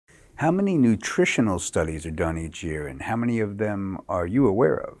How many nutritional studies are done each year, and how many of them are you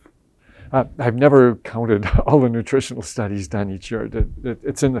aware of? I've never counted all the nutritional studies done each year.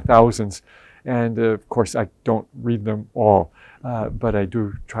 It's in the thousands. And of course, I don't read them all, but I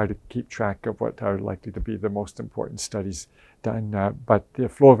do try to keep track of what are likely to be the most important studies done. But the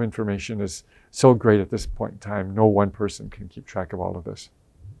flow of information is so great at this point in time, no one person can keep track of all of this.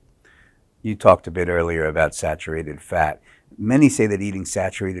 You talked a bit earlier about saturated fat. Many say that eating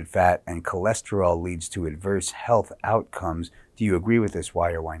saturated fat and cholesterol leads to adverse health outcomes. Do you agree with this?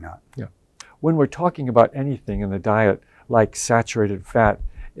 Why or why not? Yeah. When we're talking about anything in the diet like saturated fat,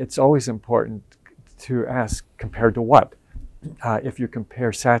 it's always important to ask, compared to what? If you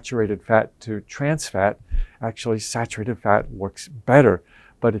compare saturated fat to trans fat, actually saturated fat works better.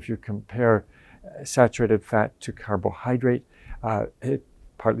 But if you compare saturated fat to carbohydrate, it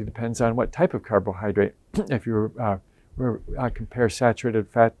partly depends on what type of carbohydrate. If you compare saturated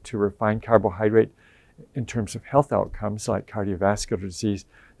fat to refined carbohydrate in terms of health outcomes like cardiovascular disease,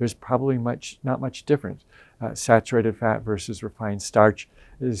 there's probably not much difference. Saturated fat versus refined starch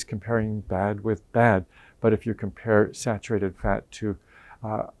is comparing bad with bad. But if you compare saturated fat to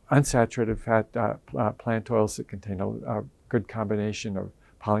unsaturated fat, plant oils that contain a good combination of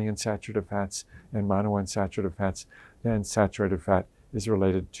polyunsaturated fats and monounsaturated fats, then saturated fat is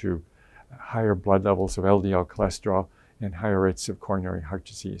related to higher blood levels of LDL cholesterol and higher rates of coronary heart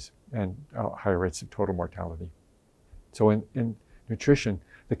disease and higher rates of total mortality. So in nutrition,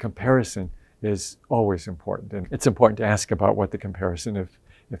 the comparison is always important. And it's important to ask about what the comparison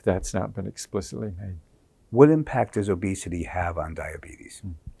if that's not been explicitly made. What impact does obesity have on diabetes?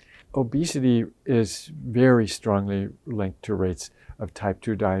 Obesity is very strongly linked to rates of type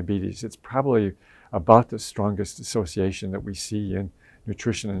 2 diabetes. It's probably about the strongest association that we see in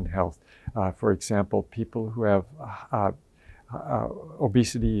nutrition and health. For example, people who have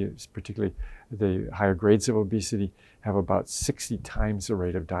obesity, particularly the higher grades of obesity, have about 60 times the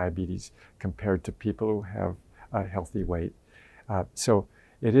rate of diabetes compared to people who have a healthy weight. So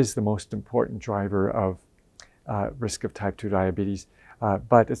it is the most important driver of risk of type 2 diabetes,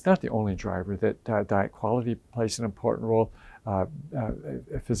 but it's not the only driver. That diet quality plays an important role.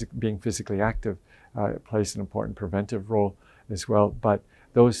 Being physically active plays an important preventive role as well. But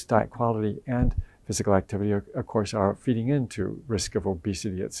those diet quality and physical activity, of course, are feeding into risk of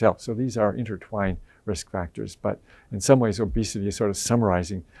obesity itself. So these are intertwined risk factors. But in some ways, obesity is sort of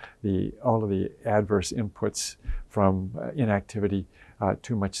summarizing all of the adverse inputs from inactivity,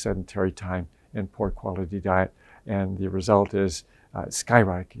 too much sedentary time, and poor quality diet. And the result is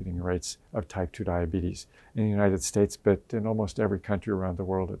skyrocketing rates of type 2 diabetes in the United States, but in almost every country around the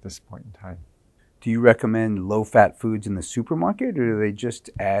world at this point in time. Do you recommend low-fat foods in the supermarket, or do they just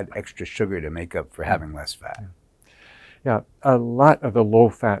add extra sugar to make up for having less fat? Yeah, a lot of the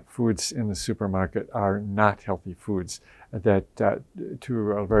low-fat foods in the supermarket are not healthy foods that,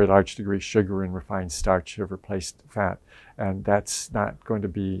 to a very large degree, sugar and refined starch have replaced fat. And that's not going to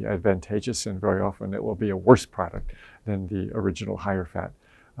be advantageous, and very often it will be a worse product than the original higher fat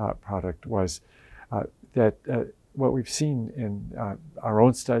product was. What we've seen in our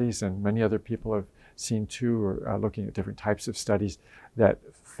own studies, and many other people have seen too, or looking at different types of studies, that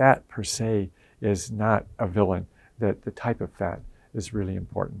fat per se is not a villain, that the type of fat is really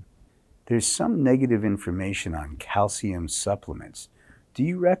important. There's some negative information on calcium supplements. Do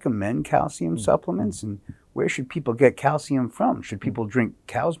you recommend calcium supplements, and where should people get calcium from? Should people drink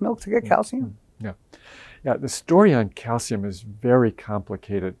cow's milk to get calcium? Yeah, the story on calcium is very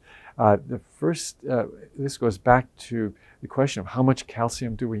complicated. This goes back to the question of how much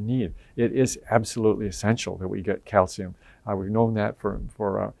calcium do we need. It is absolutely essential that we get calcium. We've known that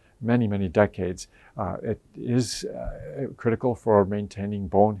for many, many decades. It is critical for maintaining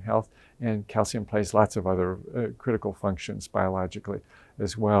bone health, and calcium plays lots of other critical functions biologically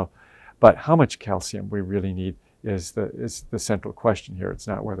as well. But how much calcium we really need is the central question here. It's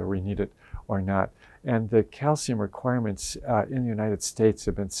not whether we need it or not. And the calcium requirements in the United States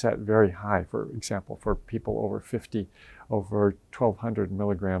have been set very high. For example, for people over 50, over 1,200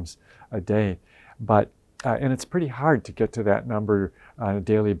 milligrams a day. And it's pretty hard to get to that number on a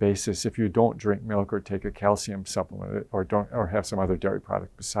daily basis if you don't drink milk or take a calcium supplement or have some other dairy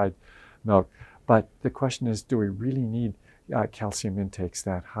product beside milk. But the question is, do we really need calcium intakes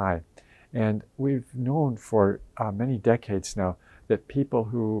that high? And we've known for many decades now that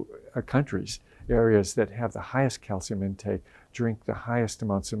areas that have the highest calcium intake, drink the highest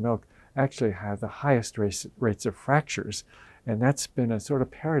amounts of milk, actually have the highest rates of fractures. And that's been a sort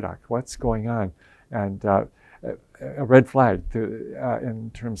of paradox. What's going on? And a red flag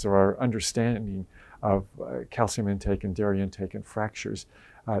in terms of our understanding of calcium intake and dairy intake and fractures.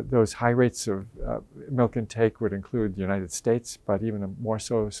 Those high rates of milk intake would include the United States, but even more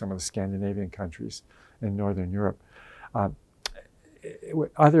so some of the Scandinavian countries in Northern Europe.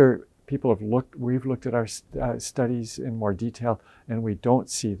 Other people have looked, we've looked at our studies in more detail, and we don't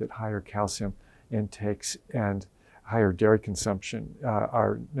see that higher calcium intakes and higher dairy consumption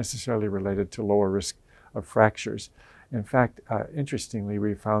are necessarily related to lower risk of fractures. In fact, interestingly,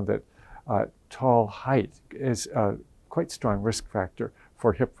 we found that tall height is a quite strong risk factor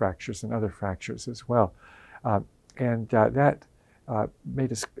for hip fractures and other fractures as well. That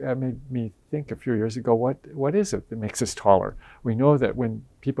made me think a few years ago, what is it that makes us taller? We know that when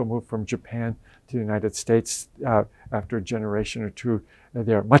people move from Japan to the United States after a generation or two,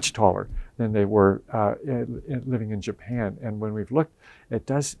 they are much taller than they were living in Japan. And when we've looked,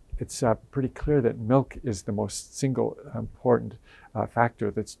 it's pretty clear that milk is the most single important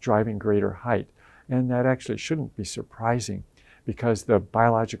factor that's driving greater height. And that actually shouldn't be surprising, because the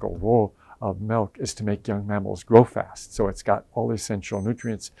biological role of milk is to make young mammals grow fast. So it's got all the essential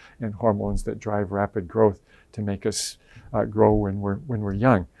nutrients and hormones that drive rapid growth to make us grow when we're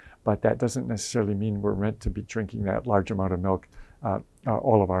young. But that doesn't necessarily mean we're meant to be drinking that large amount of milk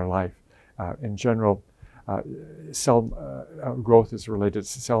all of our life. In general, cell growth is related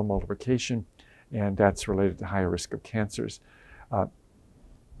to cell multiplication, and that's related to higher risk of cancers.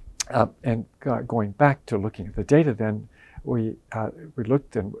 Going back to looking at the data, then we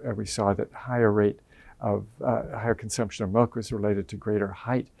looked and we saw that higher consumption of milk was related to greater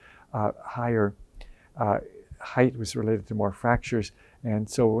height. Higher height was related to more fractures. And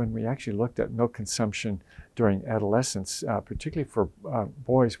so when we actually looked at milk consumption during adolescence, particularly for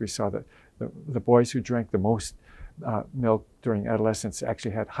boys, we saw that the boys who drank the most milk during adolescence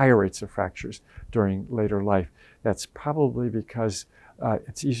actually had higher rates of fractures during later life. That's probably because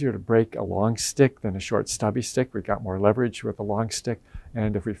it's easier to break a long stick than a short stubby stick. We got more leverage with a long stick,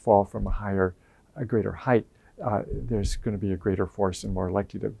 and if we fall from a greater height, there's going to be a greater force and more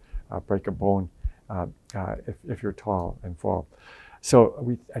likely to break a bone if you're tall and fall.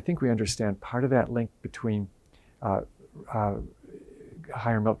 So I think we understand part of that link between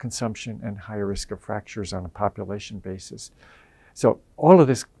higher milk consumption and higher risk of fractures on a population basis. So all of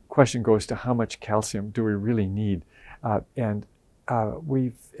this question goes to how much calcium do we really need?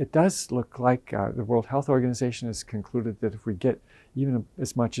 It does look like the World Health Organization has concluded that if we get even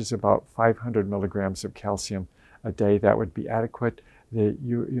as much as about 500 milligrams of calcium a day, that would be adequate. The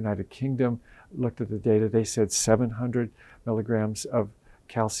United Kingdom looked at the data. They said 700 milligrams of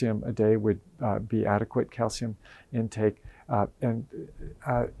calcium a day would be adequate calcium intake.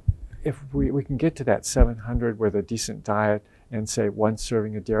 If we can get to that 700 with a decent diet and say 1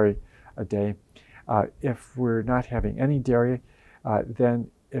 serving of dairy a day, if we're not having any dairy, then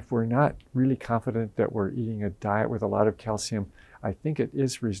if we're not really confident that we're eating a diet with a lot of calcium, I think it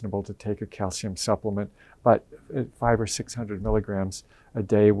is reasonable to take a calcium supplement, but at 500 or 600 milligrams a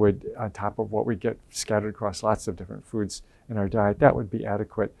day would, on top of what we get scattered across lots of different foods in our diet, that would be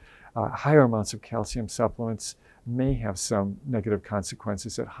adequate. Higher amounts of calcium supplements may have some negative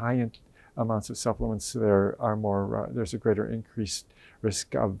consequences. At high amounts of supplements, there's a greater increased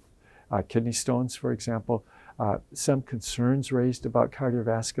risk of kidney stones, for example. Some concerns raised about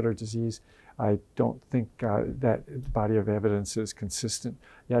cardiovascular disease. I don't think that body of evidence is consistent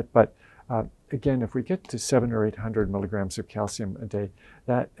yet, but again, if we get to 700 or 800 milligrams of calcium a day,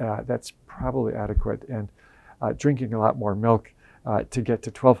 that's probably adequate. And drinking a lot more milk to get to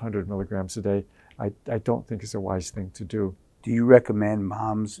 1,200 milligrams a day, I don't think is a wise thing to do. Do you recommend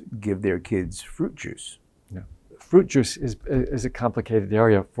moms give their kids fruit juice? No. Fruit juice is a complicated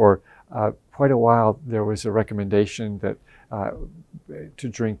area. For quite a while, there was a recommendation that to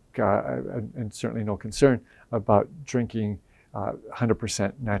drink, and certainly no concern about drinking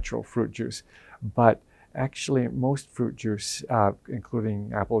 100% natural fruit juice. But actually, most fruit juice,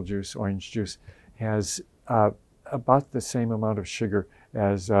 including apple juice, orange juice, has about the same amount of sugar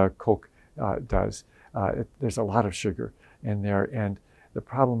as Coke does. There's a lot of sugar in there, and the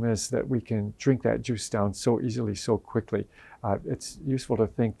problem is that we can drink that juice down so easily, so quickly. It's useful to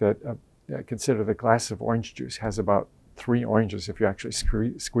think that, consider the glass of orange juice has about 3 oranges if you actually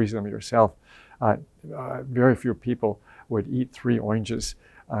squeeze them yourself. Very few people would eat 3 oranges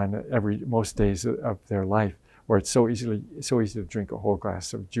on most days of their life, where it's so easy to drink a whole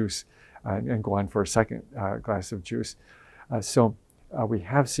glass of juice and go on for a second glass of juice. So we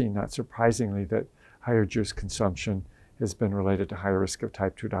have seen, not surprisingly, that higher juice consumption has been related to higher risk of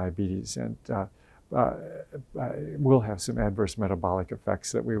type 2 diabetes, and will have some adverse metabolic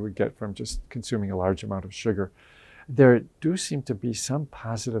effects that we would get from just consuming a large amount of sugar. There do seem to be some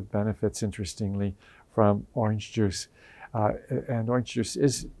positive benefits, interestingly, from orange juice. And orange juice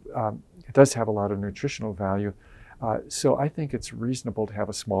it does have a lot of nutritional value. So I think it's reasonable to have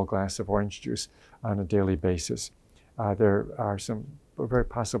a small glass of orange juice on a daily basis. There are some very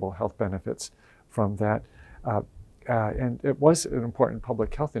possible health benefits from that. And it was an important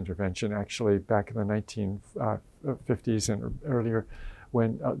public health intervention, actually, back in the 1950s and earlier,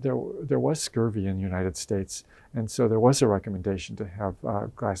 when there was scurvy in the United States. And so there was a recommendation to have a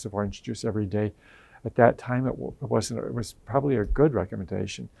glass of orange juice every day. At that time, it was probably a good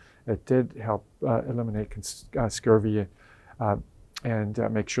recommendation. It did help eliminate scurvy and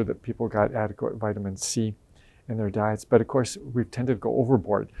make sure that people got adequate vitamin C in their diets. But of course, we've tended to go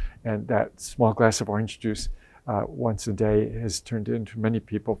overboard, and that small glass of orange juice once a day has turned into many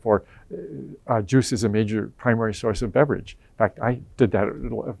people for juice is a major primary source of beverage. In fact, I did that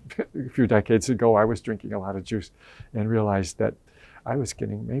a few decades ago. I was drinking a lot of juice and realized that I was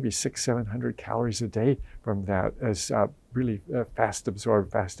getting maybe 600-700 calories a day from that as really fast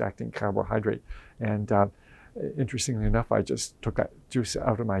absorbed, fast acting carbohydrate. And interestingly enough, I just took that juice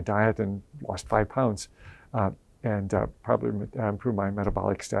out of my diet and lost 5 pounds and probably improved my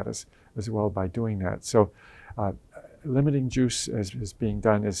metabolic status as well by doing that. So limiting juice as is being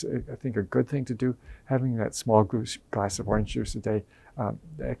done is, I think, a good thing to do. Having that small glass of orange juice a day,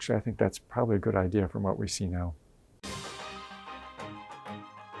 actually, I think that's probably a good idea from what we see now.